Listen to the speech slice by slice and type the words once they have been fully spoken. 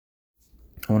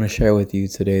I want to share with you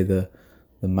today the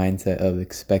mindset of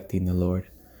expecting the Lord.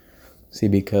 See,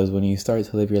 because when you start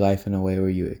to live your life in a way where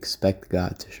you expect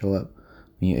God to show up,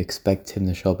 when you expect Him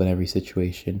to show up in every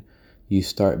situation, you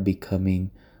start becoming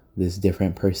this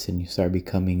different person. You start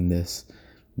becoming this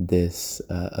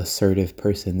assertive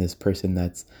person, this person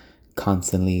that's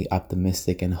constantly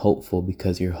optimistic and hopeful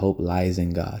because your hope lies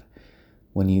in God.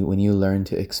 When you learn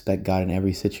to expect God in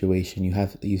every situation,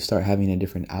 you start having a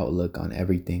different outlook on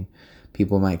everything.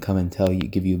 People might come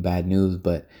and give you bad news,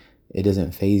 but it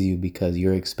doesn't faze you because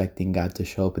you're expecting God to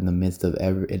show up in the midst of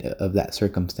that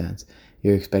circumstance.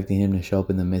 You're expecting Him to show up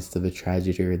in the midst of a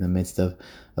tragedy, or in the midst of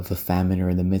a famine, or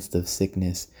in the midst of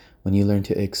sickness. When you learn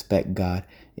to expect God,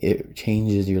 it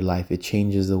changes your life. It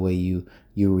changes the way you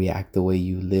react, the way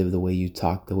you live, the way you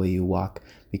talk, the way you walk,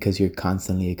 because you're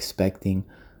constantly expecting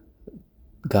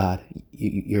God.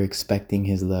 You're expecting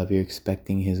His love. You're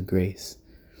expecting His grace.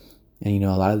 And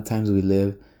a lot of the times we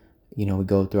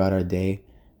go throughout our day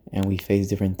and we face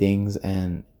different things,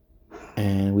 and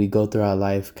we go through our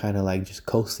life kind of like just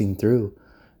coasting through,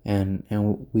 and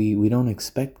we don't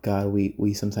expect God.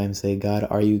 We sometimes say, God,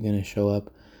 are you gonna show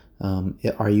up?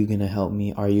 Are you gonna help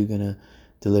me? Are you gonna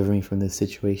deliver me from this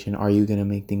situation? Are you gonna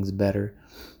make things better?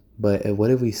 But what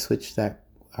if we switch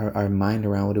our mind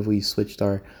around? What if we switched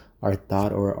our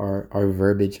thought, or our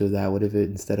verbiage of that? What if it,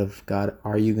 instead of God,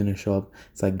 are you going to show up,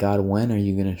 it's like, God, when are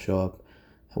you going to show up?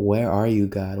 Where are you,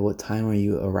 God? What time are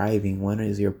you arriving? When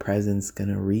is your presence going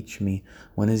to reach me?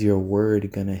 When is your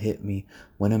word going to hit me?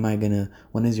 When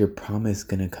is your promise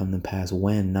going to come to pass?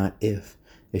 When, not if.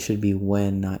 It should be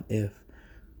when, not if.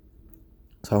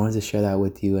 So I wanted to share that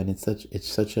with you. And it's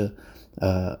such an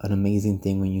amazing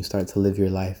thing when you start to live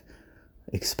your life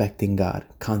expecting God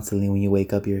constantly. When you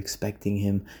wake up, you're expecting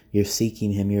Him, you're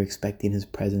seeking Him, you're expecting His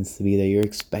presence to be there, you're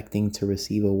expecting to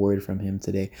receive a word from Him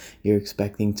today, you're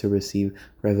expecting to receive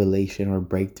revelation or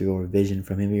breakthrough or vision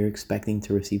from Him, you're expecting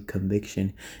to receive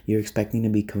conviction, you're expecting to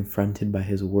be confronted by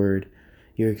His word,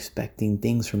 you're expecting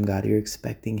things from God, you're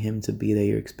expecting Him to be there,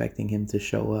 you're expecting Him to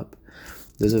show up.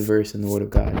 There's a verse in the Word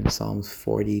of God in Psalms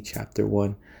 40 chapter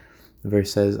 1. The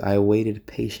verse says, I waited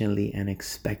patiently and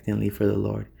expectantly for the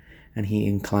Lord, and He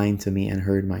inclined to me and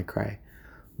heard my cry.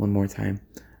 One more time.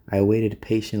 I waited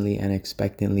patiently and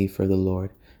expectantly for the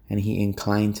Lord, and He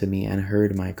inclined to me and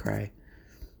heard my cry.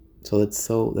 That's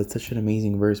such an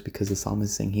amazing verse, because the psalmist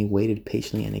is saying he waited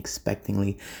patiently and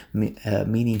expectantly,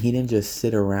 meaning he didn't just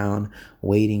sit around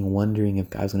waiting, wondering if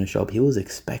God was going to show up. He was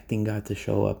expecting God to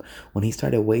show up. When he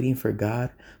started waiting for God,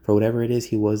 for whatever it is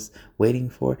he was waiting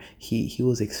for, he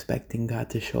was expecting God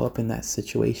to show up in that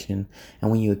situation. And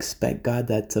when you expect God,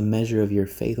 that's a measure of your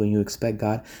faith. When you expect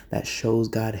God, that shows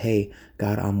God, hey,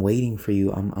 God, I'm waiting for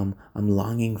you. I'm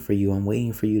longing for you. I'm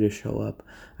waiting for you to show up.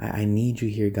 I need you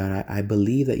here, God. I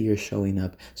believe that you're showing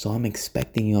up. So I'm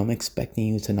expecting you. I'm expecting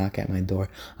you to knock at my door.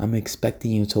 I'm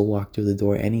expecting you to walk through the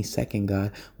door any second,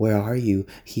 God. Where are you?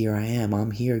 Here I am.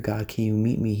 I'm here, God. Can you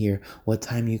meet me here? What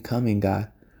time you coming,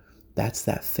 God? That's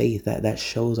that faith. That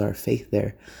shows our faith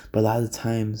there. But a lot of the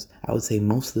times, I would say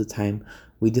most of the time,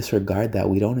 we disregard that.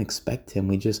 We don't expect Him.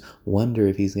 We just wonder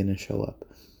if He's going to show up.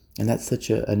 And that's such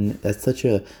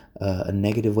a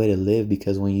negative way to live,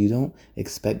 because when you don't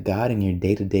expect God in your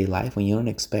day-to-day life, when you don't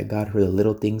expect God for the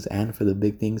little things and for the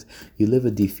big things, you live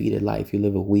a defeated life, you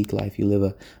live a weak life, you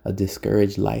live a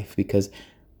discouraged life, because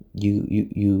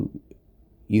you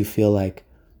feel like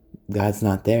God's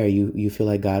not there. You feel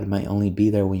like God might only be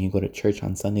there when you go to church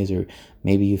on Sundays, or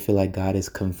maybe you feel like God is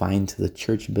confined to the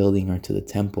church building or to the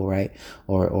temple, right?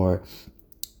 Or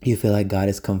you feel like God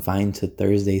is confined to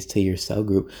Thursdays, to your cell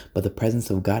group, but the presence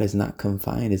of God is not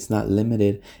confined. It's not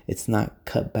limited. It's not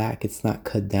cut back. It's not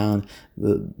cut down.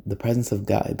 The presence of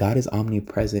God is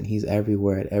omnipresent. He's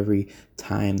everywhere at every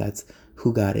time. That's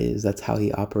who God is. That's how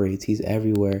He operates. He's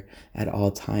everywhere at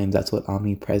all times. That's what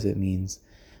omnipresent means.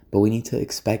 But we need to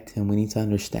expect Him. We need to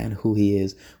understand who He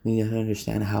is. We need to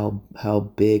understand how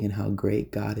big and how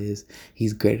great God is.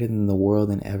 He's greater than the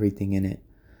world and everything in it.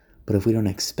 But if we don't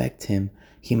expect Him,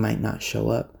 He might not show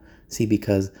up. See,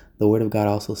 because the Word of God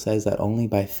also says that only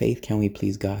by faith can we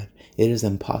please God. It is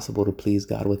impossible to please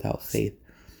God without faith.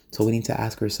 So we need to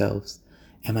ask ourselves,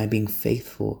 am I being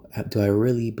faithful? Do I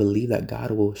really believe that God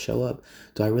will show up?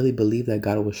 Do I really believe that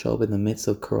God will show up in the midst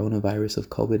of coronavirus, of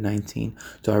COVID-19?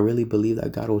 Do I really believe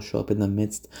that God will show up in the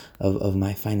midst of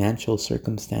my financial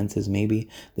circumstances? Maybe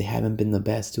they haven't been the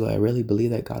best. Do I really believe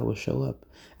that God will show up?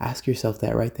 Ask yourself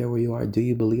that right there where you are. Do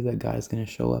you believe that God is going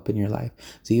to show up in your life?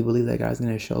 Do you believe that God is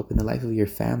going to show up in the life of your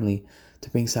family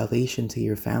to bring salvation to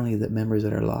your family, that members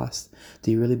that are lost? Do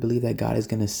you really believe that God is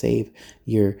going to save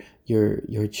your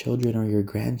children or your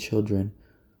grandchildren?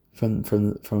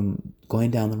 from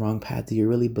going down the wrong path? Do you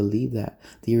really believe that?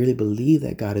 Do you really believe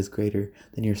that God is greater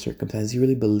than your circumstances? Do you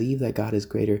really believe that God is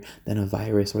greater than a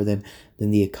virus or than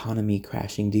the economy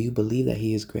crashing? Do you believe that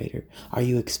he is greater? Are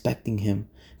you expecting him?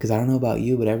 Because I don't know about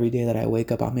you, but every day that I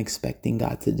wake up, I'm expecting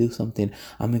God to do something.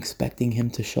 I'm expecting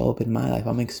him to show up in my life.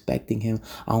 I'm expecting him.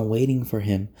 I'm waiting for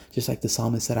him. Just like the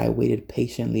psalmist said, I waited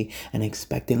patiently and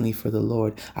expectantly for the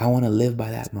Lord. I want to live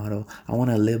by that motto. I want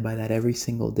to live by that every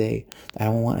single day. I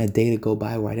don't want a day to go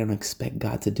by where I don't expect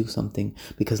God to do something,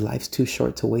 because life's too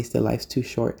short to waste it. Life's too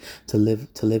short to live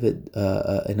it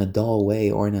in a dull way,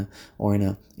 or in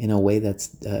a way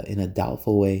that's in a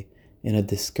doubtful way, in a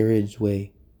discouraged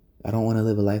way. I don't want to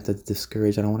live a life that's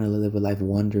discouraged. I don't want to live a life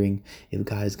wondering if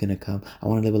God is going to come. I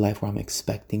want to live a life where I'm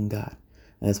expecting God.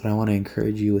 And that's what I want to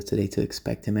encourage you with today, to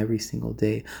expect him every single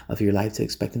day of your life, to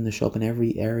expect him to show up in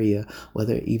every area,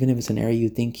 whether even if it's an area you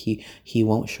think he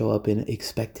won't show up in,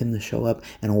 expect him to show up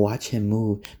and watch him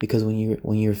move. Because when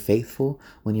you're faithful,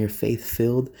 when you're faith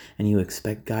filled and you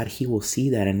expect God, he will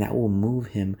see that, and that will move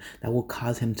him. That will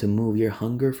cause him to move. Your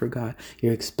hunger for God,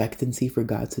 your expectancy for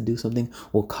God to do something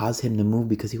will cause him to move,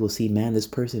 because he will see, man, this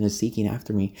person is seeking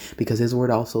after me. Because his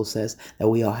word also says that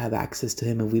we all have access to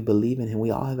him if we believe in him. We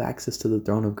all have access to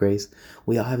the throne of grace.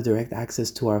 We all have direct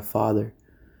access to our Father.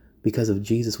 Because of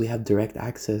Jesus, we have direct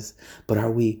access. But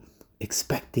are we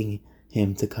expecting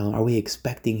him to come? Are we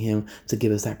expecting him to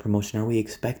give us that promotion? Are we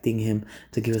expecting him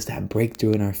to give us that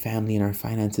breakthrough in our family, in our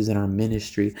finances, in our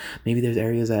ministry? Maybe there's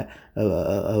areas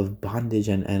of bondage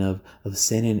and of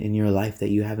sin in your life that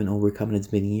you haven't overcome, and it's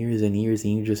been years and years,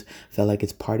 and you just felt like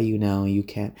it's part of you now, and you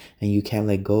can't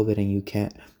let go of it, and you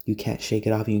can't shake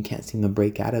it off, and you can't seem to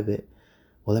break out of it.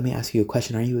 Well, let me ask you a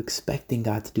question. Are you expecting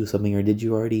God to do something, or did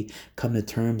you already come to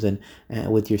terms and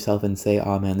with yourself and say,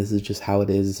 oh man, this is just how it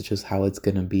is. This is just how it's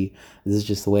going to be. This is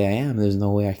just the way I am. There's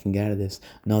no way I can get out of this.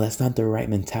 No, that's not the right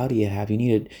mentality you have. You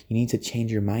need to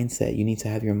change your mindset. You need to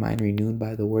have your mind renewed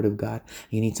by the word of God.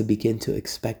 You need to begin to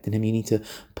expect in him. You need to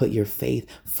put your faith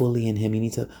fully in him. You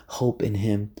need to hope in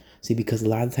him. See, because a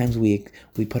lot of times we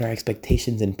put our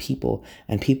expectations in people,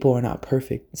 and people are not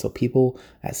perfect. So people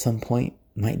at some point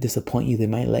might disappoint you. They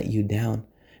might let you down,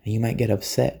 and you might get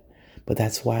upset. But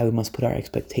that's why we must put our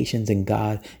expectations in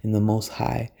God, in the Most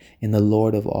High, in the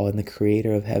Lord of all, in the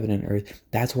Creator of heaven and earth.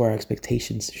 That's where our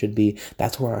expectations should be.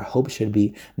 That's where our hope should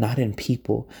be. Not in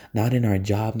people, not in our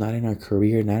job, not in our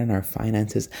career, not in our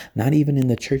finances, not even in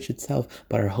the church itself.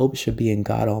 But our hope should be in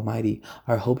God Almighty.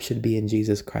 Our hope should be in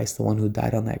Jesus Christ, the one who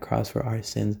died on that cross for our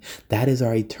sins. That is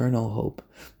our eternal hope.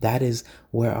 That is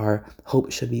where our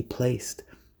hope should be placed.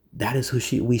 That is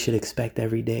who we should expect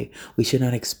every day. We should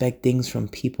not expect things from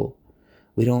people.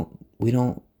 We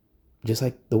don't, just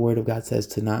like the word of God says,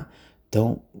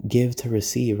 don't give to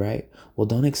receive, right? Well,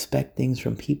 don't expect things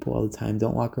from people all the time.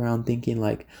 Don't walk around thinking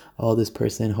like, oh, this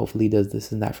person hopefully does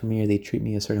this and that for me, or they treat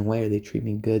me a certain way, or they treat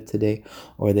me good today,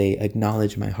 or they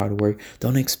acknowledge my hard work.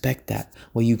 Don't expect that.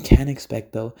 What you can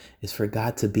expect, though, is for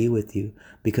God to be with you,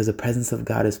 because the presence of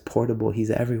God is portable.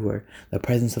 He's everywhere. The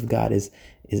presence of God is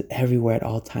everywhere at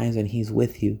all times, and he's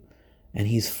with you, and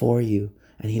he's for you,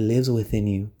 and he lives within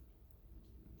you.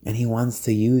 And he wants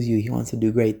to use you. He wants to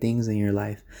do great things in your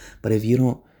life. But if you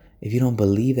don't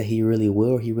believe that he really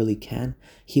will, or he really can,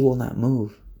 he will not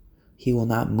move. He will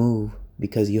not move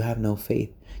because you have no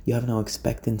faith. You have no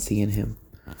expectancy in him.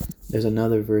 There's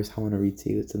another verse I want to read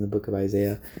to you. It's in the book of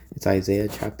Isaiah. It's Isaiah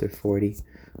chapter 40,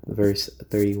 verse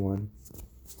 31.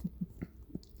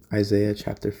 Isaiah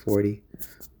chapter 40,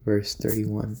 verse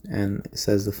 31. And it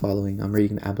says the following. I'm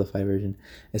reading the Amplified version.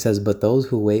 It says, "But those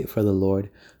who wait for the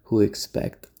Lord, who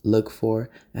expect, look for,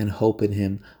 and hope in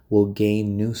him, will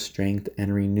gain new strength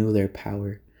and renew their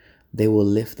power. They will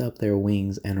lift up their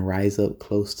wings and rise up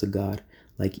close to God,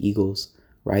 like eagles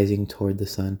rising toward the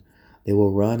sun. They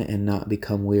will run and not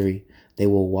become weary. They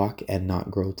will walk and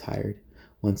not grow tired."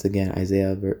 Once again,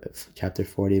 Isaiah chapter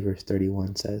 40, verse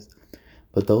 31 says,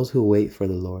 "But those who wait for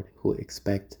the Lord, who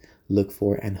expect, look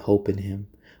for, and hope in him,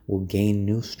 will gain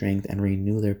new strength and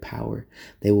renew their power.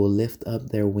 They will lift up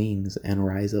their wings and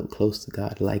rise up close to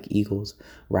God, like eagles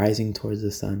rising towards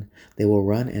the sun. They will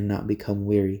run and not become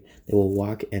weary. They will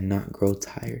walk and not grow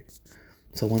tired."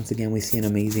 So once again, we see an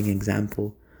amazing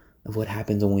example of what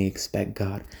happens when we expect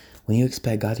God. When you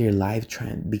expect God, your life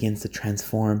begins to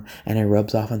transform, and it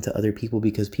rubs off onto other people,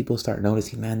 because people start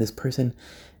noticing, man, this person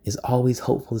is always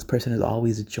hopeful. This person is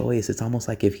always joyous. It's almost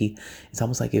like if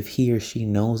he or she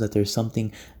knows that there's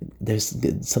something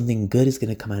good is going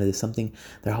to come out of this.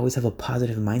 They always have a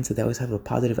positive mindset. They always have a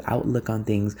positive outlook on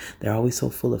things. They're always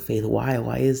so full of faith.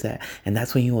 Why is that? And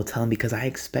that's when you will tell them, because I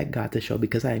expect God to show,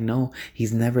 because I know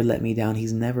he's never let me down.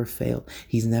 He's never failed.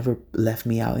 He's never left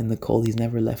me out in the cold. He's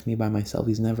never left me by myself.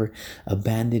 He's never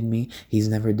abandoned me. He's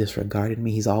never disregarded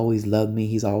me. He's always loved me.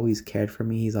 He's always cared for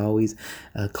me. He's always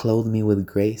clothed me with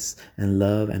grace and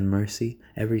love and mercy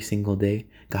every single day.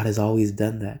 God has always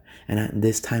done that. And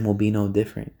this time will be no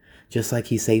different. Just like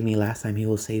he saved me last time, he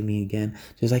will save me again.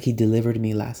 Just like he delivered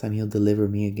me last time, he'll deliver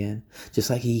me again. Just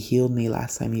like he healed me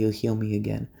last time, he'll heal me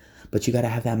again. But you got to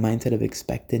have that mindset of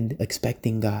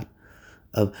expecting God,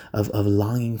 of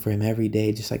longing for him every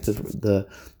day. Just like the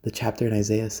chapter in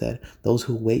Isaiah said, those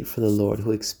who wait for the Lord,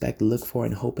 who expect, look for,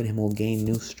 and hope in him will gain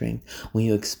new strength. When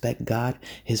you expect God,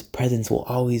 his presence will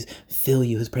always fill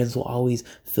you. His presence will always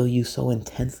fill you so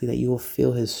intensely that you will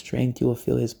feel his strength. You will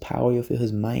feel his power. You'll feel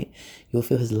his might. You'll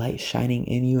feel his light shining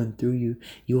in you and through you.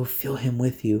 You will feel him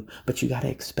with you, but you got to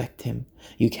expect him.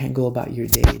 You can't go about your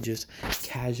day just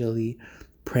casually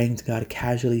praying to God,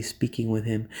 casually speaking with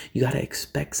him. You got to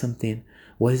expect something.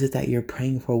 What is it that you're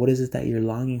praying for? What is it that you're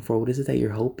longing for? What is it that you're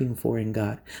hoping for in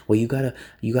God? Well, you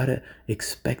gotta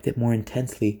expect it more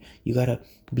intensely. You gotta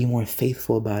be more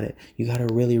faithful about it. You gotta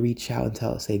really reach out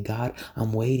and say, God,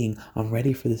 I'm waiting. I'm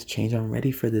ready for this change. I'm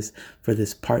ready for this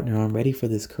partner. I'm ready for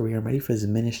this career. I'm ready for this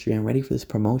ministry. I'm ready for this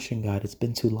promotion, God. It's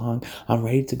been too long. I'm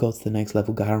ready to go to the next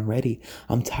level, God. I'm ready.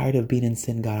 I'm tired of being in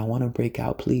sin, God. I want to break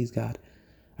out. Please, God.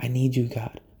 I need you,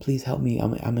 God. Please help me.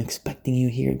 I'm expecting you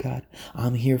here, God.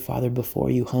 I'm here, Father, before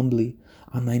you humbly.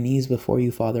 On my knees before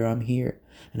you, Father, I'm here.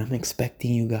 And I'm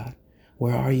expecting you, God.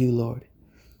 Where are you, Lord?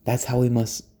 That's how we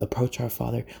must approach our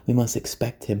Father. We must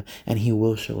expect him, and he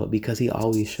will show up, because he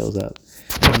always shows up.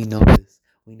 And we know this.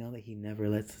 We know that he never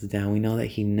lets us down. We know that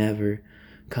he never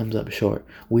comes up short.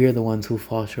 We are the ones who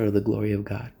fall short of the glory of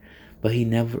God. But he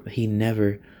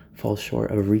never falls short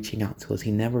of reaching out to us.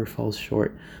 He never falls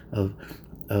short of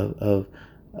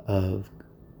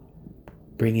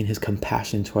bringing his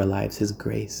compassion to our lives, his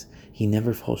grace. He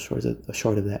never falls short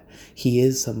of that. He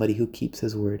is somebody who keeps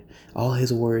his word. All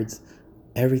his words,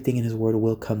 everything in his word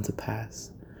will come to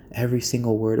pass. Every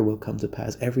single word will come to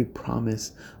pass. Every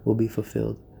promise will be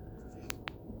fulfilled.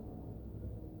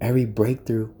 Every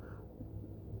breakthrough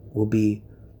will be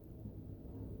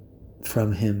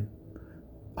from him.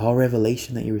 All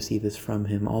revelation that you receive is from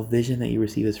him. All vision that you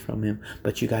receive is from him.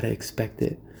 But you got to expect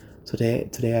it. So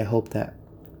today I hope that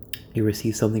you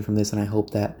receive something from this, and I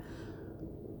hope that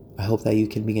you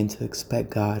can begin to expect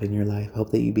God in your life. I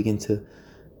hope that you begin to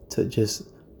just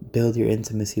build your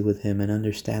intimacy with him and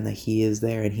understand that he is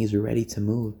there and he's ready to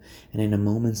move. And in a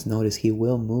moment's notice, he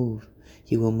will move.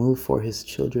 He will move for his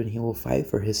children. He will fight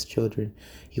for his children.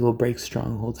 He will break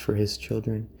strongholds for his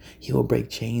children. He will break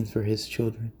chains for his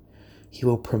children. He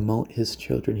will promote his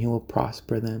children. He will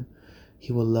prosper them.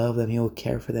 He will love them. He will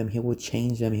care for them. He will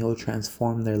change them. He will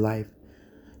transform their life.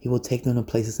 He will take them to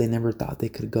places they never thought they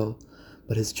could go.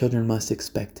 But his children must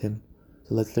expect him.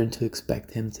 So let's learn to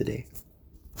expect him today.